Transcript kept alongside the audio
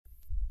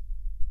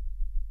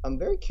I'm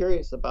very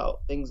curious about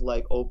things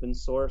like open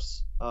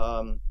source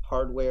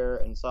hardware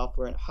and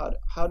software, and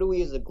how do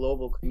we as a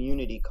global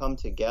community come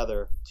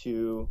together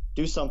to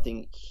do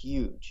something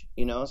huge?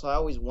 So I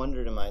always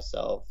wonder to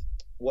myself,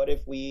 what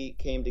if we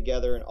came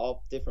together in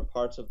all different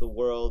parts of the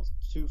world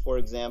to, for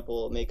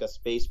example, make a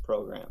space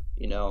program?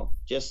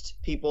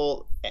 Just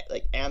people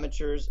like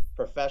amateurs,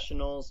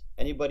 professionals,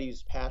 anybody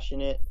who's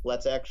passionate.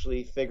 Let's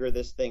actually figure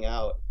this thing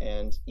out.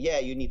 And yeah,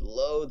 you need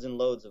loads and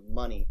loads of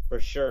money for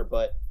sure,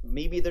 but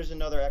maybe there's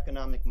another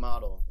economic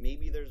model.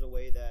 Maybe there's a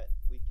way that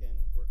we can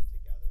work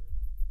together.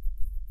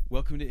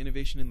 Welcome to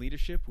Innovation and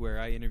Leadership, where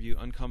I interview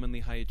uncommonly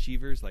high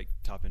achievers like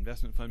top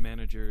investment fund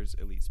managers,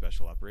 elite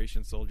special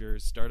operations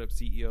soldiers, startup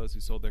CEOs who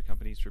sold their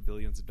companies for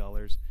billions of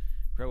dollars,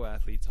 pro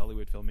athletes,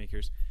 Hollywood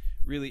filmmakers,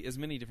 really as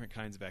many different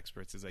kinds of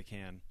experts as I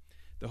can.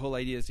 The whole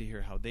idea is to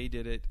hear how they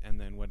did it and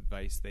then what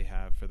advice they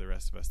have for the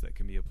rest of us that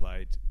can be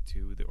applied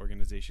to the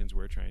organizations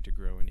we're trying to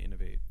grow and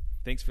innovate.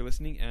 Thanks for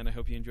listening, and I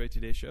hope you enjoyed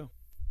today's show.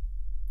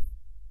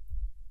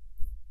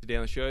 Today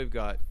on the show, I've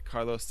got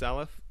Carlos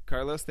Salaf.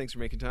 Carlos, thanks for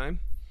making time.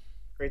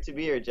 Great to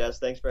be here, Jess.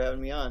 Thanks for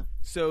having me on.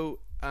 So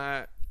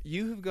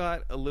you have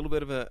got a little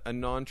bit of a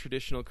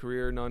non-traditional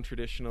career,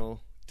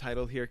 non-traditional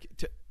title here.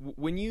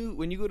 When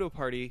you go to a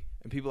party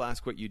and people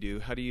ask what you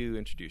do, how do you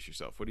introduce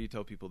yourself? What do you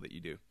tell people that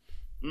you do?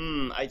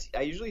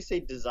 I usually say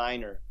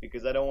designer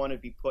because I don't want to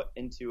be put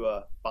into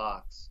a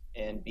box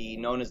and be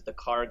known as the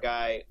car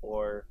guy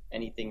or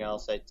anything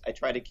else. I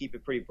try to keep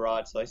it pretty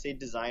broad, so I say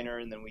designer,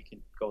 and then we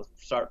can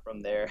start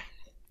from there.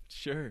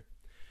 Sure.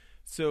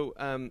 So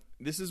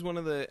this is one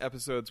of the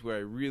episodes where I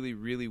really,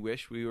 really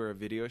wish we were a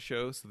video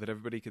show so that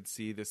everybody could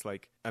see this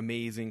like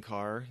amazing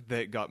car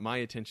that got my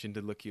attention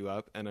to look you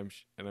up, and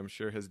I'm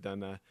sure has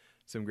done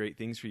some great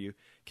things for you.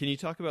 Can you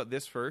talk about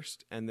this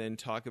first, and then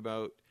talk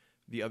about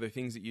the other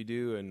things that you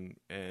do,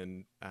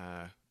 and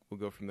we'll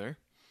go from there?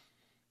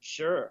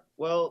 Sure.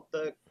 Well,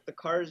 the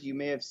cars you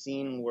may have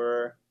seen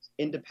were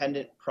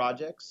independent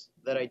projects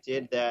that I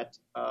did that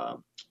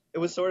it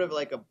was sort of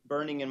like a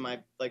burning in my,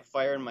 like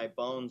fire in my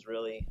bones,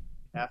 really.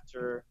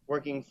 After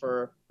working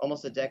for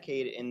almost a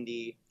decade in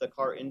the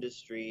car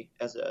industry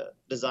as a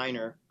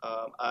designer,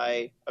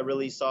 I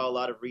really saw a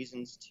lot of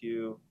reasons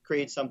to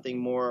create something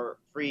more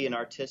free and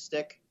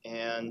artistic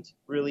and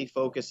really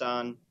focus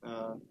on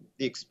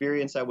the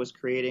experience I was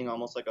creating,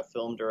 almost like a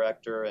film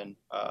director, and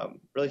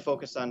really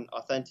focus on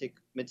authentic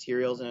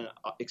materials and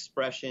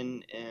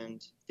expression,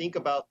 and think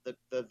about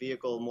the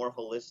vehicle more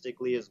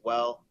holistically as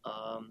well.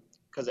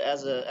 Because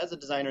as a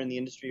designer in the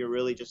industry, you're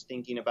really just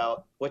thinking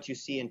about what you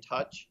see and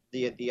touch,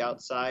 the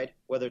outside,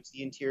 whether it's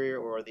the interior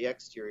or the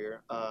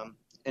exterior.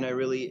 And I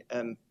really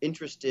am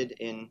interested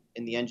in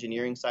the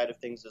engineering side of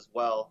things as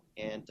well.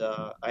 And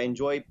I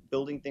enjoy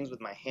building things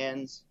with my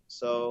hands.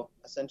 So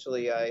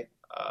essentially, I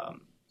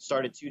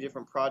started two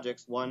different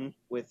projects, one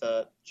with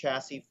a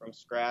chassis from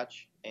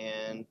scratch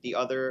and the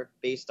other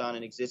based on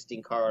an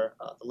existing car,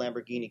 the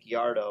Lamborghini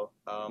Gallardo.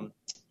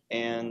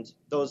 And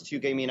those two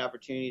gave me an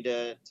opportunity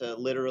to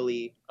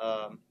literally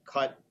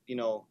cut,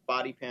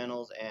 body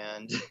panels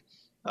and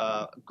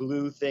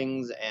glue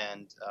things,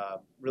 and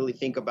really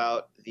think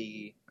about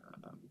the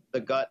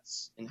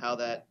guts and how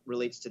that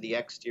relates to the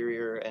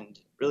exterior, and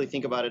really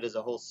think about it as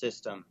a whole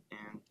system.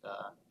 And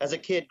as a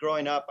kid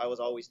growing up, I was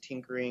always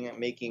tinkering and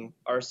making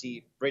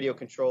RC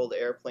radio-controlled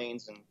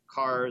airplanes and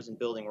cars and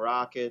building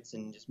rockets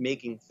and just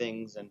making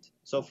things. And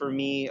so for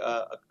me,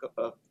 a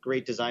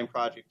great design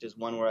project is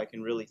one where I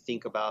can really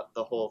think about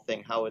the whole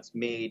thing, how it's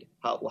made,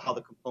 how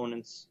the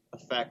components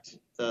affect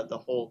the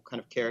whole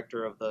kind of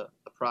character of the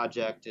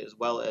project, as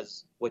well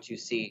as what you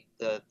see,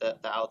 the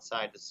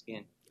outside, the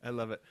skin. I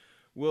love it.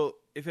 Well,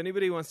 if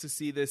anybody wants to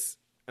see this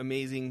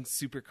amazing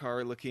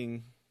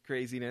supercar-looking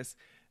craziness,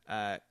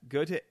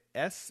 go to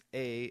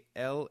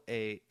salaff.com,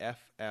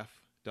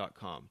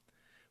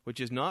 which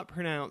is not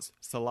pronounced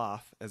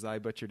Salaf, as I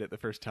butchered it the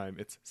first time.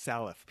 It's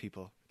Salaf,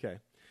 people. Okay.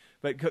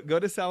 But go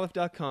to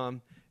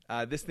salaff.com.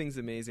 This thing's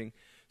amazing.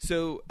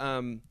 So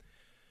can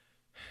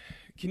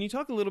you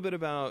talk a little bit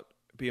about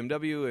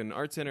BMW and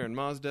Art Center and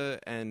Mazda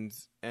and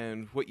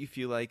what you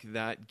feel like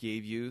that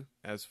gave you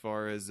as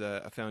far as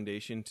a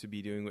foundation to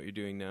be doing what you're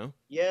doing now?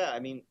 Yeah, I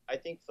mean, I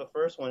think the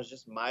first one is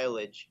just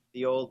mileage,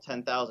 the old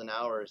 10,000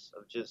 hours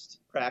of just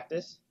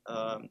practice.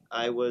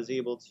 I was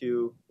able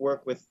to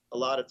work with a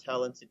lot of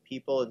talented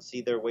people and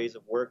see their ways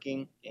of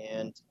working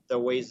and their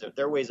ways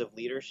of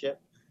leadership,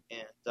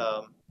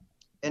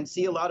 and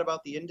see a lot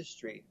about the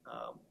industry,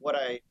 what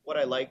I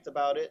liked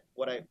about it,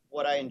 what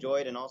I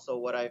enjoyed, and also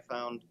what I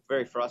found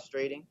very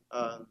frustrating,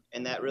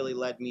 and that really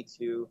led me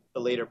to the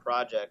later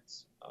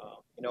projects.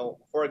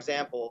 For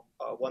example,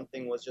 one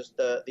thing was just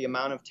the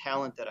amount of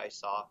talent that I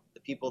saw, the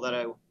people that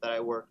I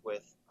worked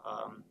with,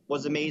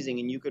 was amazing,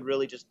 and you could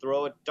really just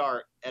throw a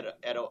dart at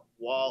a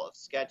wall of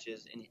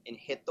sketches and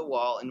hit the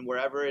wall, and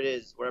wherever it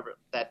is, wherever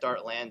that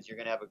dart lands, you're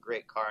going to have a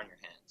great car in your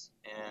hands.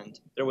 And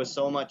there was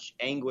so much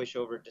anguish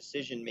over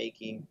decision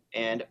making,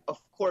 and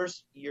of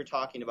course you're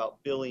talking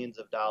about billions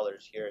of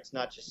dollars here. It's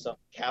not just some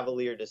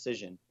cavalier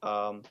decision,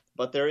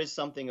 but there is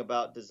something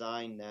about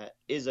design that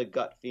is a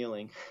gut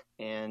feeling.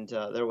 And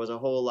there was a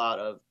whole lot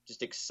of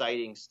just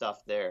exciting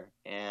stuff there,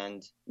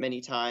 and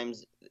many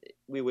times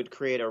we would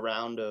create a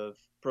round of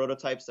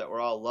prototypes that were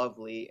all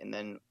lovely, and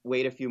then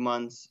wait a few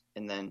months,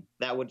 and then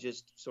that would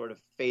just sort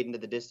of fade into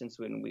the distance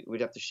when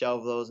we'd have to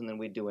shelve those, and then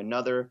we'd do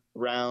another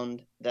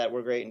round that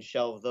were great and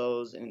shelve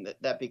those, and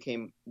that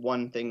became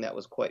one thing that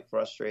was quite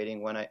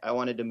frustrating when I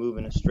wanted to move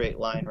in a straight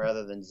line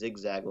rather than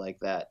zigzag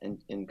like that,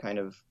 and kind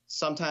of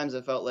sometimes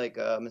it felt like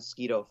a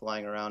mosquito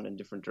flying around in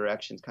different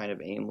directions, kind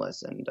of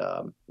aimless, and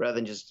rather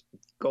than just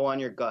go on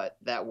your gut,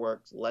 that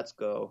worked, let's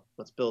go,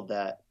 let's build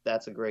that,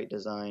 that's a great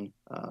design.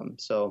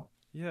 So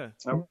yeah,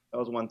 that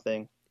was one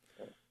thing.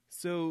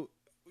 So,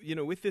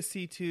 with the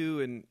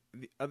C2 and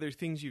the other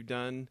things you've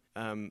done,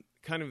 kind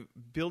of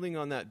building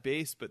on that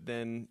base, but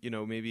then,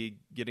 maybe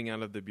getting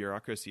out of the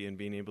bureaucracy and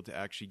being able to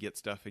actually get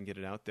stuff and get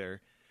it out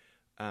there.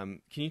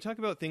 Can you talk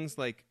about things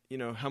like,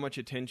 how much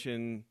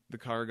attention the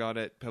car got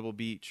at Pebble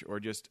Beach, or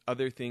just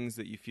other things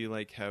that you feel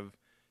like have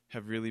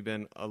really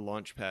been a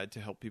launch pad to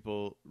help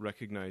people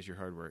recognize your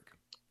hard work?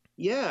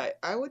 Yeah,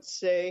 I would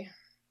say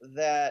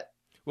that.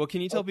 Well,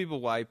 can you tell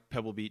people why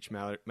Pebble Beach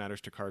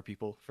matters to car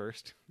people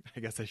first?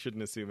 I guess I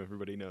shouldn't assume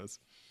everybody knows.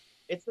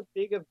 It's a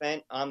big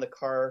event on the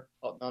car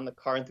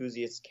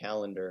enthusiasts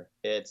calendar.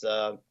 It's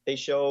they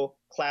show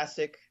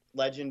classic,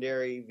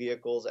 legendary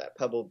vehicles at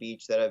Pebble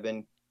Beach that have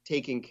been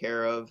taken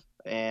care of,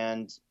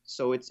 and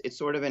so it's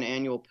sort of an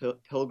annual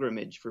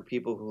pilgrimage for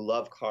people who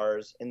love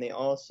cars. And they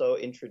also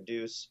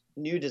introduce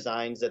new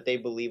designs that they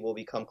believe will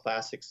become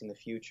classics in the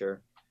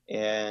future.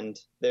 And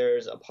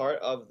there's a part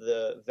of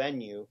the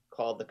venue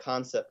called the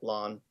concept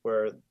lawn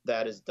where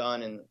that is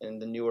done,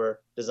 and the newer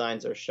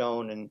designs are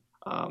shown. And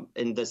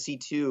the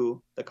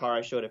C2, the car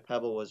I showed at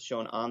Pebble, was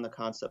shown on the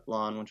concept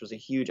lawn, which was a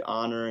huge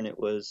honor, and it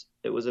was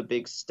a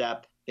big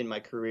step in my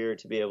career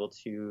to be able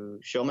to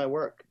show my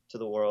work to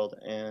the world.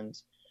 And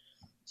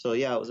so,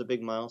 yeah, it was a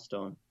big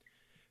milestone.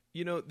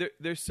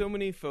 There's so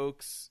many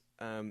folks.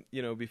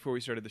 Before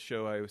we started the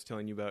show, I was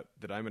telling you about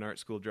that I'm an art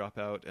school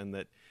dropout, and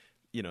that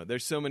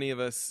there's so many of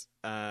us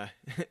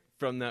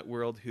from that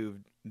world who've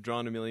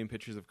drawn a million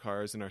pictures of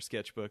cars in our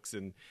sketchbooks.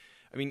 And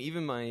I mean,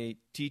 even my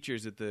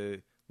teachers at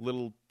the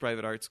little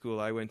private art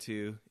school I went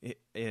to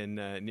in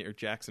near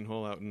Jackson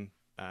Hole out in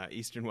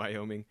eastern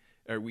Wyoming,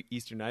 or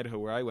eastern Idaho,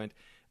 where I went,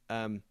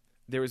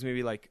 there was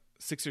maybe like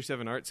 6 or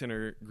 7 art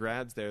center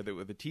grads there that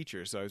were the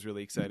teachers. So I was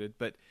really excited.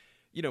 But,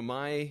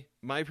 my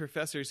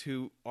professors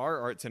who are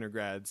art center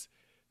grads,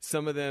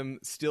 some of them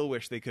still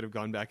wish they could have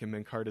gone back and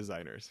been car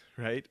designers,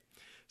 right?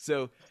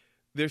 So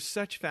there's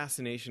such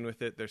fascination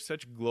with it. There's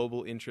such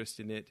global interest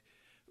in it.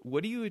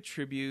 What do you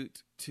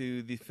attribute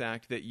to the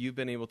fact that you've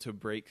been able to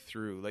break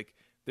through? Like,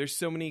 there's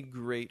so many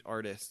great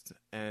artists,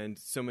 and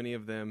so many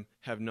of them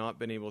have not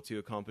been able to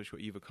accomplish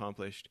what you've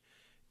accomplished.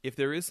 If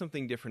there is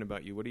something different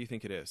about you, what do you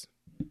think it is?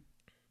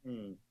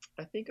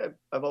 I think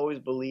I've always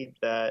believed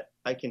that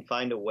I can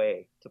find a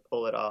way to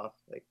pull it off.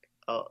 Like,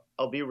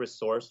 I'll be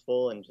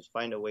resourceful and just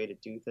find a way to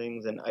do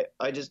things. And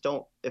I just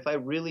don't, if I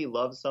really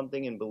love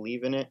something and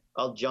believe in it,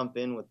 I'll jump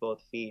in with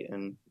both feet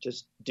and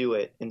just do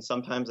it. And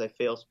sometimes I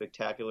fail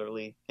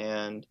spectacularly,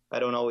 and I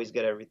don't always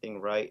get everything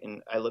right.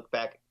 And I look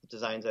back at the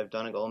designs I've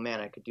done and go, oh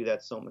man, I could do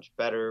that so much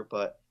better.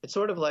 But it's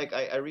sort of like,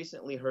 I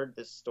recently heard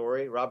this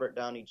story. Robert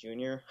Downey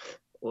Jr.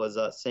 was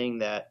saying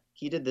that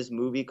he did this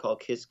movie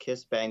called Kiss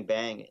Kiss Bang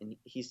Bang, and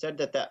he said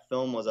that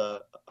film was a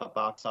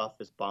box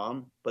office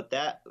bomb, but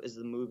that is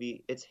the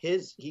movie,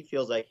 he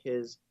feels like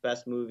his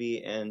best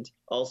movie, and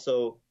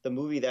also the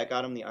movie that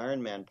got him the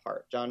Iron Man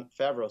part. Jon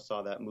Favreau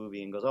saw that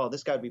movie and goes, oh,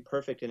 this guy would be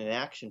perfect in an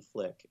action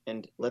flick,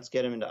 and let's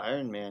get him into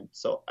Iron Man.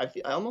 So I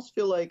almost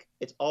feel like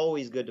it's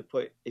always good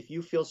to if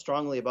you feel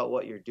strongly about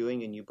what you're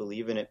doing and you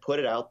believe in it, put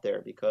it out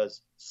there,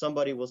 because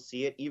somebody will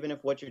see it, even if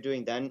what you're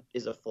doing then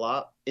is a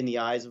flop in the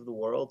eyes of the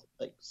world.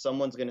 Like,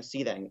 someone's going to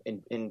see that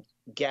and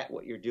get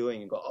what you're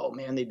doing and go, oh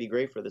man, they'd be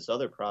great for this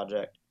other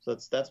project. So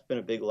that's been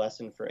a big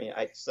lesson for me.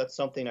 That's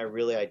something I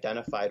really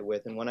identified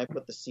with. And when I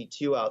put the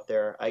C2 out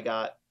there, I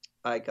got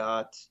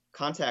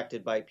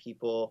contacted by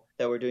people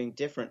that were doing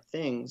different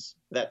things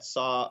that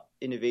saw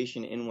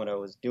innovation in what I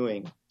was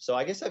doing. So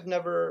I guess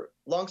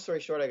long story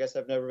short,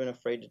 I've never been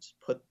afraid to just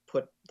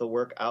put the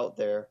work out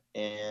there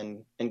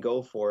and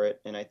go for it.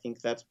 And I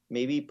think that's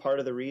maybe part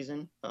of the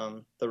reason,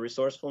 the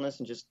resourcefulness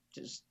and just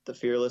the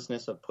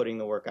fearlessness of putting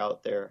the work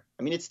out there.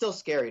 I mean, it's still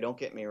scary, don't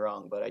get me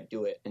wrong, but I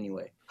do it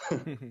anyway.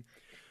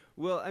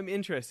 Well, I'm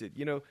interested,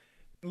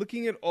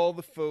 looking at all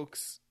the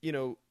folks,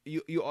 you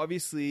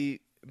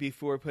obviously,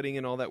 before putting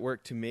in all that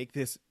work to make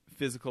this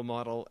physical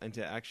model and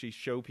to actually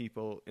show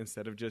people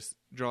instead of just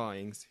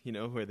drawings,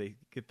 where they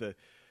get the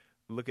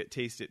look it,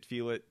 taste it,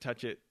 feel it,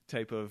 touch it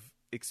type of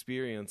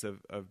experience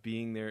of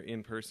being there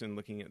in person,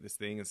 looking at this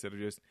thing instead of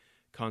just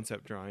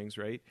concept drawings,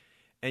 right?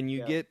 And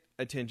you get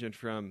attention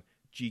from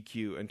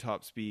GQ and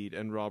Top Speed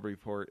and Robb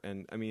Report,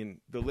 and I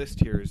mean the list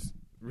here is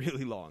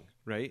really long,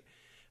 right?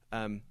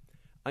 I'm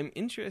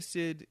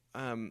interested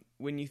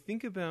when you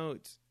think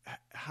about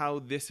how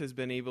this has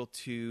been able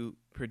to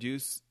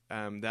produce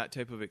that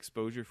type of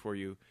exposure for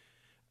you.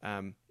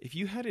 If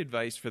you had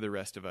advice for the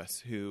rest of us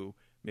who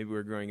maybe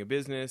we're growing a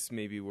business,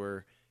 maybe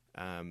we're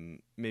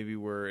an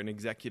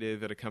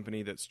executive at a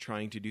company that's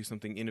trying to do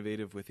something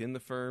innovative within the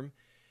firm,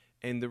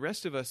 and the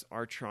rest of us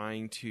are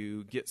trying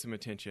to get some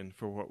attention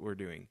for what we're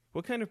doing.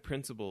 What kind of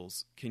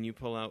principles can you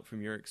pull out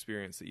from your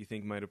experience that you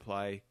think might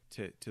apply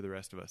to the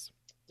rest of us?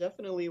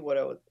 Definitely what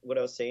I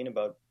was saying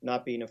about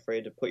not being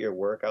afraid to put your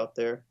work out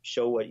there,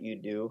 show what you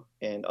do,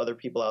 and other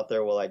people out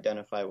there will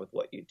identify with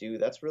what you do.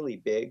 That's really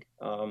big.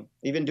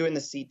 Even doing the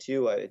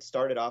C2, it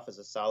started off as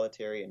a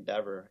solitary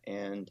endeavor.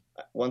 And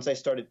once I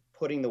started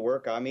putting the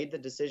work out, I made the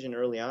decision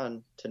early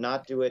on to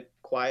not do it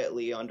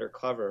quietly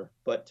undercover,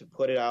 but to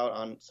put it out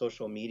on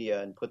social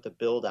media and put the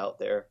build out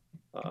there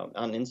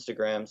on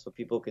Instagram so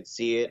people could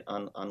see it,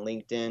 on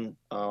LinkedIn,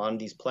 on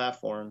these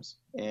platforms.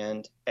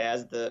 And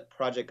as the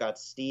project got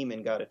steam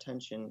and got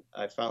attention,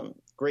 I found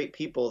great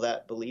people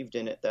that believed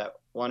in it, that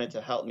wanted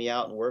to help me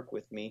out and work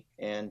with me.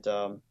 And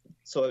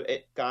so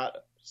it got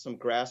some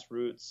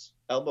grassroots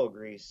elbow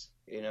grease,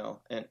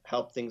 and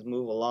helped things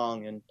move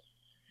along. And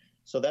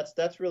so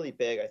that's really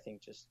big, I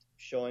think, just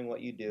showing what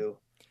you do,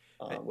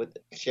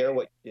 share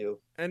what you do.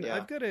 And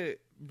I've got to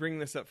bring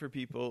this up for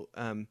people.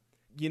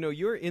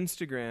 Your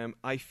Instagram,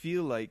 I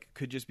feel like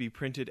could just be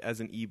printed as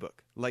an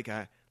ebook, like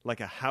a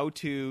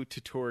how-to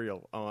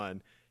tutorial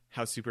on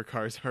how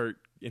supercars are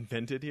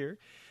invented here.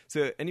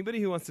 So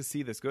anybody who wants to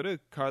see this, go to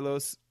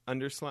Carlos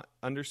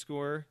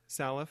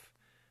 _Salaf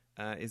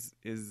is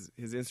his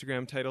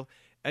Instagram title.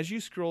 As you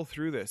scroll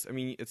through this, I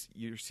mean,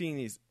 you're seeing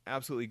these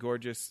absolutely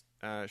gorgeous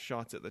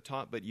shots at the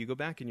top, but you go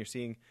back and you're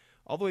seeing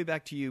all the way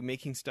back to you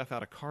making stuff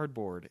out of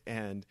cardboard,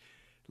 and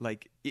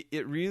like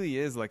it really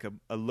is like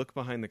a look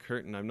behind the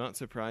curtain. I'm not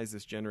surprised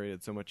this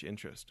generated so much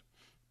interest.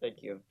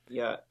 Thank you.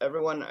 Yeah,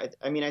 everyone,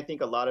 I mean, I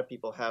think a lot of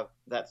people have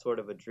that sort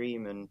of a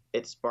dream, and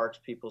it sparks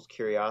people's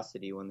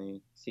curiosity when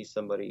they see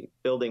somebody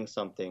building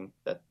something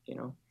that,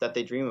 that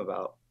they dream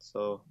about.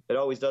 So it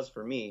always does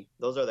for me.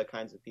 Those are the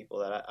kinds of people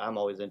that I'm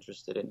always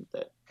interested in,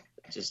 that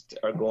just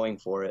are going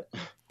for it.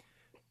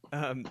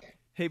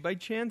 Hey, by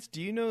chance,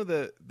 do you know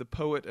the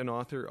poet and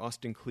author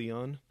Austin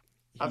Kleon?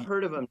 I've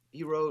heard of him.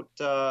 He wrote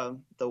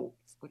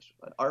which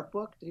art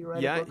book? Did he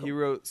write? Yeah, a book? He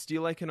wrote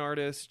 "Steal Like an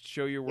Artist,"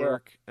 "Show Your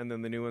Work," and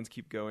then the new ones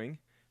keep going.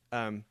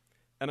 And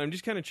I'm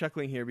just kind of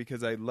chuckling here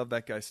because I love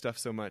that guy's stuff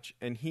so much.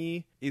 And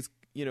he is,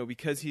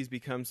 because he's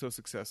become so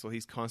successful,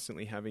 he's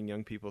constantly having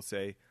young people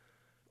say,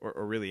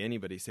 or really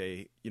anybody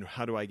say,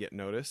 how do I get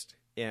noticed?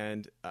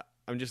 And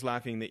I'm just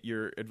laughing that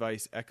your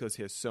advice echoes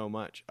his so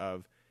much.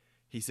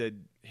 He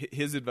said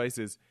his advice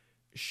is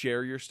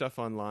share your stuff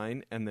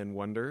online and then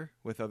wonder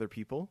with other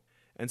people.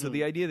 And so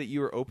the idea that you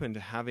were open to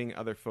having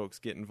other folks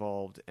get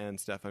involved and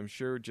stuff, I'm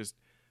sure just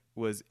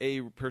was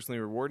A, personally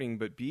rewarding,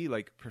 but B,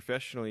 like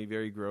professionally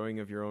very growing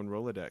of your own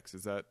Rolodex.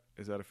 Is that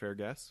a fair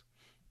guess?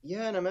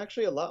 Yeah, and I'm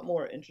actually a lot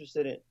more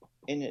interested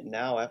in it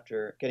now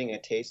after getting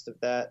a taste of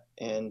that.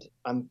 And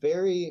I'm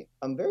very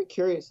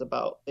curious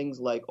about things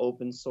like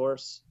open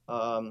source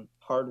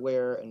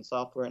hardware and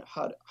software, and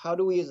how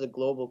do we as a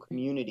global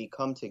community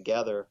come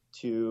together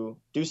to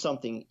do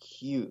something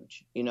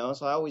huge?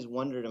 So I always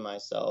wonder to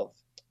myself,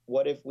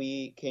 what if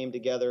we came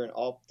together in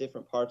all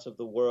different parts of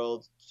the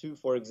world to,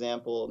 for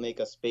example, make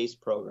a space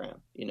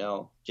program?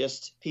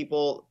 Just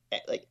people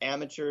like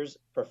amateurs,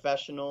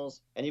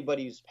 professionals,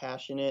 anybody who's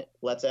passionate,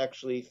 let's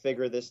actually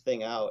figure this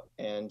thing out.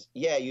 And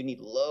yeah, you need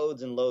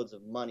loads and loads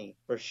of money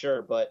for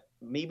sure, but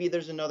maybe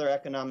there's another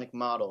economic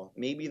model.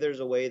 Maybe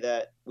there's a way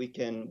that we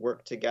can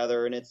work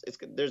together, and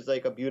there's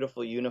like a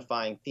beautiful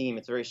unifying theme.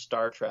 It's very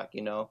Star Trek,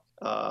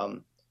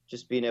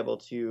 just being able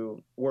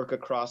to work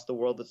across the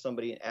world with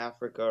somebody in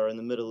Africa or in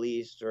the Middle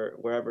East or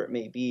wherever it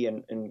may be,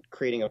 and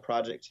creating a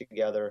project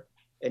together.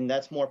 And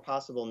that's more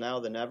possible now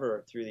than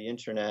ever through the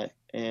internet.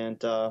 And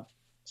so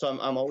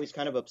I'm always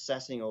kind of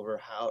obsessing over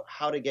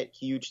how to get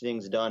huge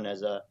things done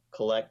as a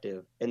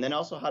collective, and then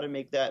also how to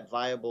make that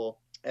viable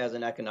as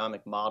an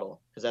economic model,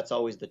 because that's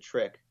always the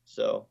trick.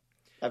 So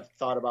I've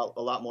thought about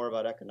a lot more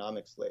about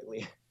economics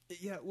lately.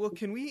 Yeah, well,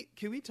 can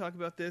we talk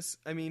about this?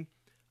 I mean,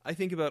 I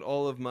think about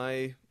all of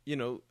my,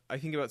 I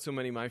think about so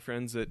many of my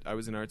friends that I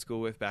was in art school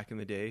with back in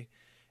the day,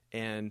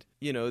 and,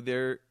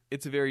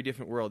 it's a very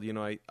different world.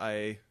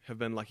 I have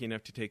been lucky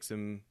enough to take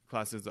some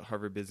classes at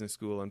Harvard Business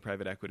School on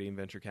private equity and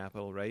venture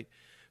capital, right?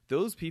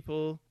 Those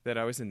people that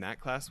I was in that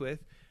class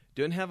with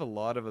don't have a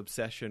lot of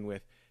obsession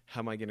with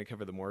how am I going to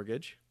cover the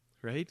mortgage,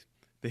 right?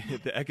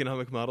 The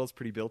economic model is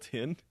pretty built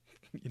in,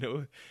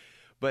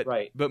 But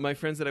right. But my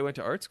friends that I went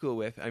to art school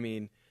with, I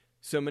mean,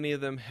 so many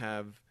of them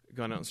have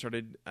gone out and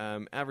started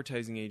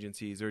advertising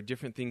agencies or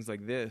different things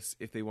like this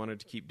if they wanted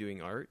to keep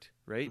doing art,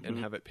 right? Mm-hmm. And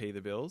have it pay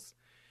the bills.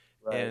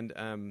 Right.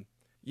 And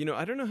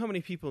I don't know how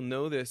many people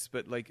know this,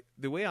 but like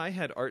the way I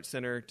had Art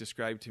Center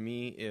described to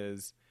me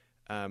is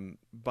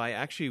by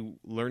actually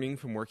learning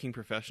from working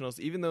professionals,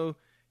 even though,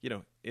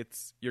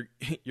 it's you're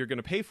going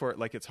to pay for it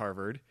like it's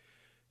Harvard,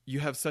 you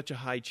have such a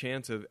high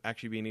chance of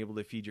actually being able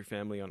to feed your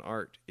family on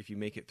art if you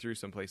make it through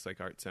someplace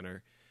like Art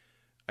Center.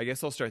 I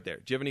guess I'll start there.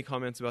 Do you have any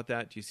comments about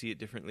that? Do you see it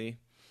differently?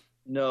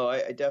 No,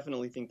 I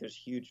definitely think there's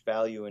huge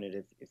value in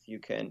it if you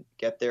can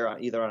get there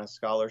either on a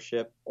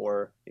scholarship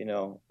or,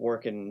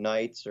 working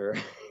nights or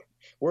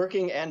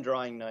working and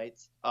drawing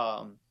nights.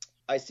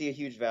 I see a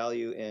huge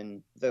value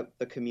in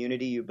the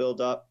community you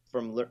build up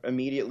from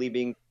immediately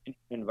being in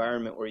an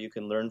environment where you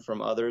can learn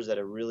from others at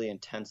a really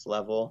intense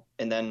level,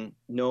 and then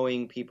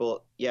knowing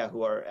people,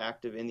 who are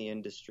active in the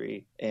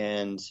industry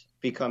and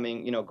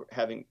becoming,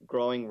 having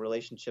growing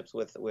relationships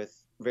with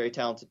very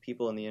talented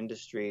people in the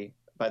industry.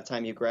 By the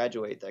time you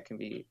graduate, that can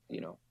be,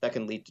 that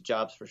can lead to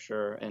jobs for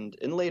sure. And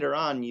later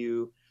on,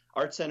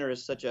 Art Center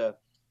is such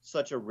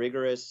a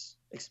rigorous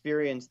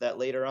experience that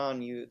later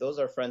on those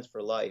are friends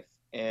for life.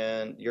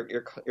 And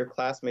your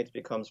classmates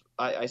becomes,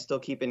 I still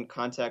keep in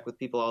contact with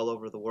people all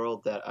over the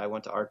world that I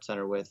went to Art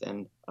Center with,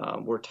 and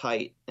we're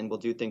tight and we'll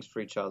do things for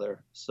each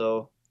other.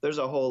 So there's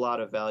a whole lot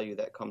of value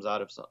that comes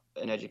out of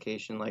an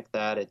education like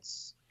that.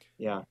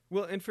 Yeah.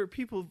 Well, and for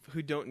people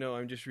who don't know,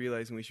 I'm just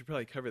realizing we should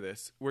probably cover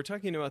this. We're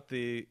talking about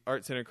the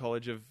Art Center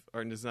College of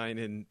Art and Design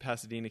in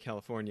Pasadena,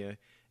 California,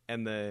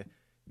 and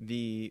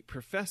the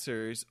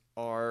professors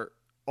are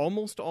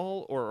almost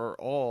all, or are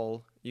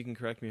all, you can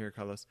correct me here,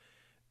 Carlos,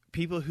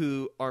 people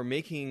who are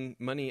making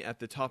money at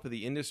the top of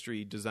the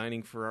industry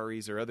designing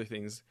Ferraris or other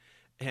things,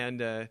 and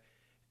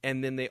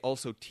then they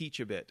also teach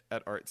a bit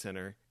at Art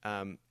Center.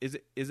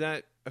 Is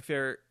that a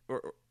fair,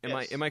 or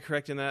Yes. am I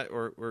correct in that,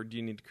 or do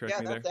you need to correct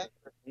me there? That's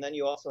accurate. And then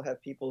you also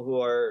have people who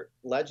are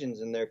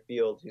legends in their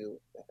field who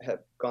have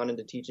gone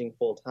into teaching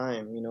full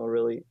time.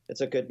 Really,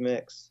 it's a good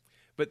mix.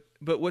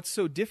 But what's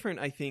so different,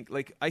 I think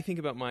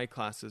about my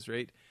classes,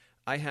 right?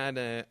 I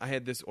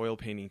had this oil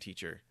painting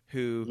teacher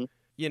who,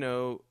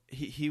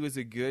 he was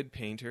a good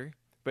painter,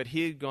 but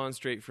he had gone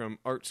straight from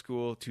art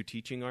school to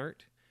teaching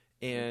art,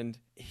 and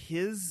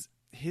his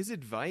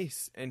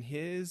advice and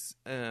his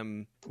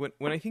when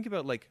I think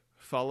about like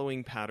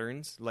following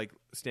patterns, like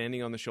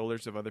standing on the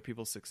shoulders of other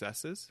people's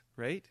successes,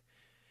 right?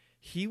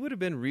 He would have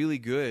been really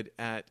good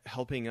at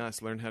helping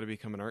us learn how to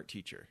become an art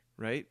teacher,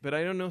 right? But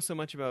I don't know so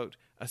much about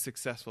a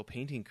successful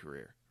painting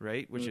career,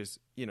 right? Which is,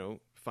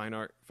 fine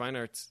art. Fine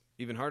art's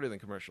even harder than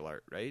commercial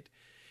art, right?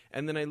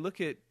 And then I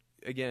look at,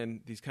 again,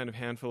 these kind of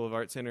handful of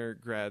Art Center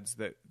grads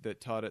that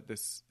taught at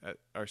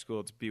our school.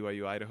 It's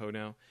BYU Idaho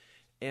now.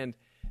 And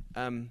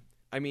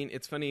I mean,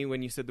 it's funny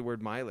when you said the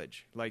word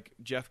mileage. Like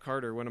Jeff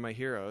Carter, one of my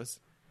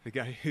heroes, the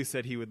guy who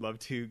said he would love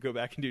to go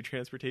back and do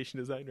transportation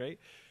design, right?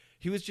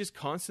 He was just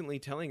constantly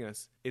telling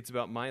us it's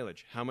about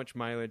mileage. How much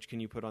mileage can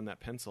you put on that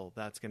pencil?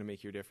 That's going to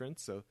make your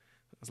difference. So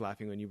I was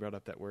laughing when you brought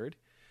up that word.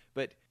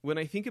 But when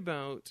I think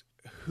about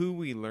who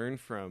we learn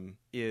from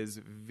is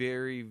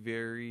very,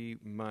 very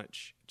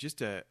much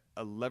just a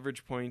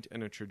leverage point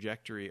and a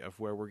trajectory of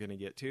where we're going to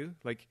get to.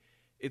 Like,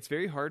 it's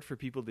very hard for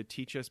people to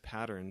teach us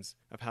patterns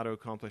of how to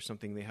accomplish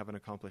something they haven't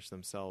accomplished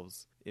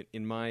themselves,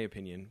 in my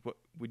opinion.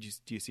 Do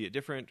you see it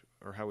different,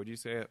 or how would you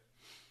say it?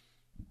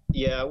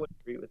 Yeah, I would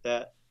agree with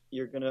that.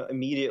 You're going to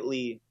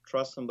immediately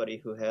trust somebody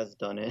who has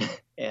done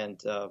it and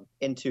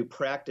to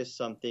practice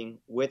something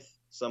with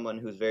someone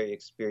who's very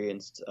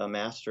experienced, a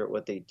master at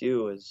what they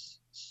do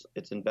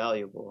it's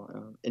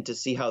invaluable. And to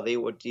see how they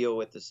would deal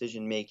with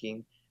decision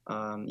making.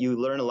 You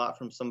learn a lot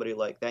from somebody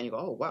like that, and you go,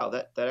 oh, wow,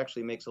 that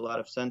actually makes a lot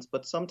of sense.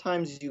 But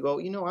sometimes you go,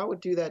 I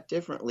would do that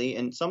differently.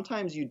 And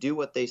sometimes you do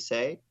what they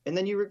say, and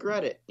then you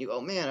regret it. You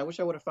go, man, I wish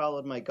I would have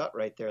followed my gut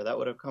right there. That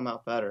would have come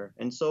out better.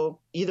 And so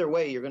either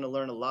way, you're going to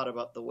learn a lot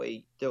about the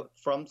way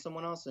from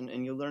someone else,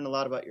 and you learn a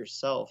lot about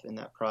yourself in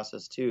that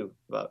process too,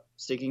 about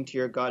sticking to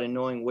your gut and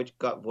knowing which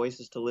gut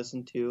voices to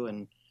listen to,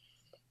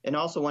 and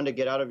also when to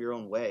get out of your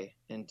own way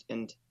and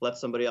let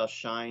somebody else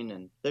shine.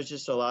 And there's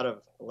just a lot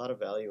of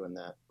value in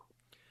that.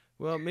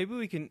 Well, maybe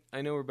we can.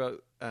 I know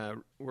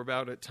we're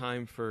about at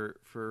time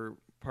for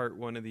part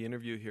one of the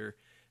interview here.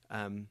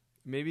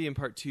 Maybe in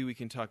part two we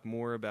can talk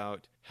more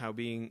about how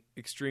being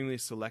extremely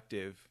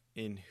selective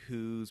in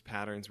whose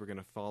patterns we're going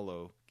to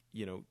follow,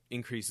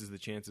 increases the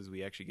chances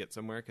we actually get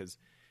somewhere, because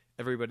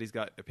everybody's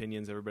got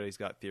opinions, everybody's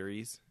got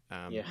theories.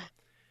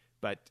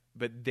 But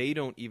they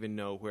don't even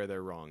know where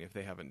they're wrong if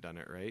they haven't done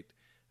it right.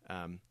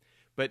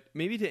 But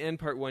maybe to end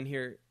part one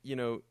here,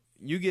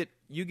 you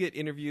get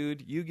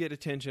interviewed, you get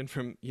attention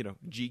from,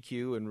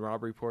 GQ and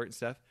Robb Report and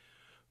stuff.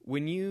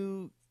 When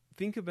you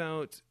think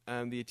about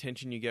the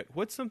attention you get,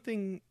 what's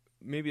something,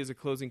 maybe as a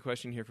closing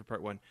question here for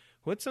part one,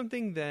 what's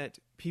something that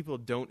people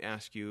don't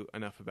ask you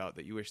enough about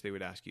that you wish they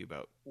would ask you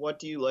about?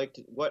 What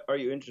are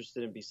you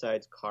interested in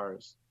besides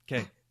cars?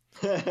 Okay.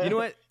 You know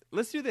what?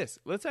 Let's do this.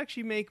 Let's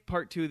actually make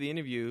part two of the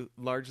interview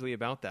largely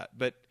about that.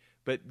 But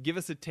give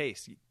us a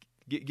taste.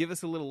 Give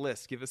us a little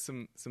list. Give us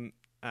some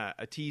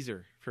a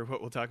teaser for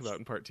what we'll talk about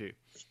in part 2?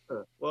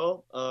 Sure.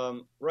 Well,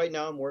 right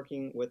now I'm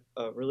working with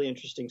a really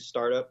interesting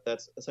startup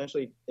that's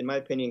essentially, in my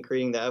opinion,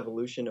 creating the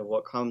evolution of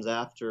what comes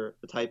after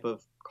the type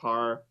of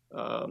car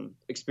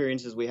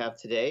experiences we have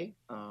today.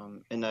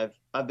 And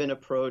I've been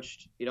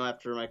approached,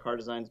 after my car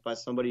designs by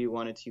somebody who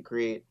wanted to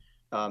create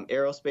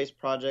aerospace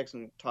projects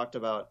and talked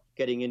about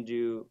getting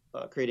into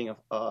creating a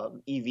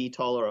eVTOL,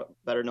 or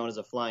better known as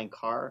a flying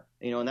car.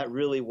 And that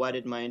really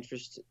whetted my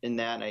interest in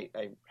that. And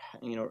I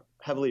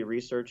heavily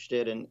researched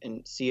it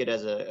and see it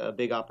as a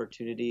big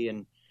opportunity.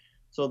 And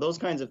so those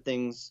kinds of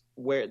things,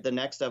 where the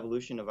next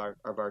evolution of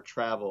our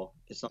travel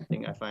is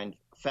something I find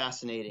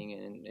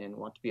fascinating and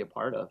want to be a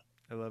part of.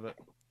 I love it.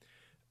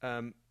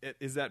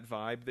 Is that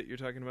Vibe that you're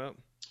talking about?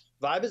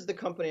 Vibe is the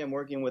company I'm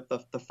working with,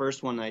 the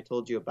first one I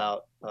told you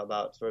about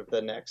sort of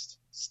the next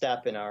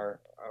step in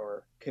our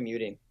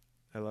commuting.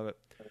 I love it.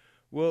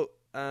 Well,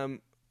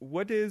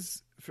 what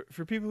is,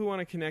 for people who want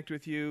to connect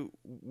with you,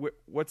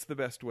 what's the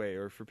best way?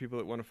 Or for people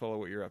that want to follow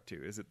what you're up to?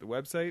 Is it the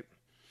website?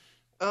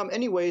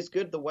 Any way is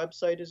good. The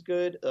website is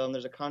good.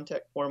 There's a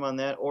contact form on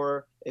that.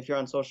 Or if you're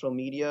on social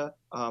media,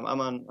 I'm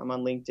on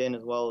LinkedIn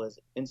as well as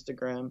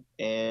Instagram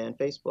and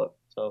Facebook.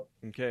 So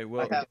okay,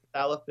 well, I have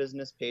Salif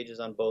business pages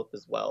on both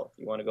as well, if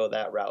you want to go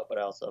that route, but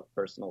I also have a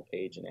personal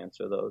page and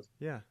answer those.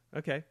 Yeah,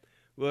 okay.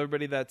 Well,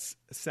 everybody, that's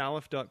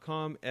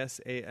salaf.com,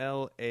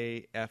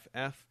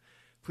 SALAFF.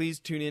 Please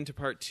tune in to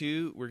part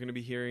 2. We're going to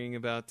be hearing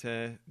about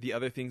the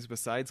other things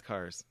besides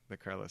cars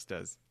that Carlos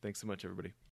does. Thanks so much, everybody.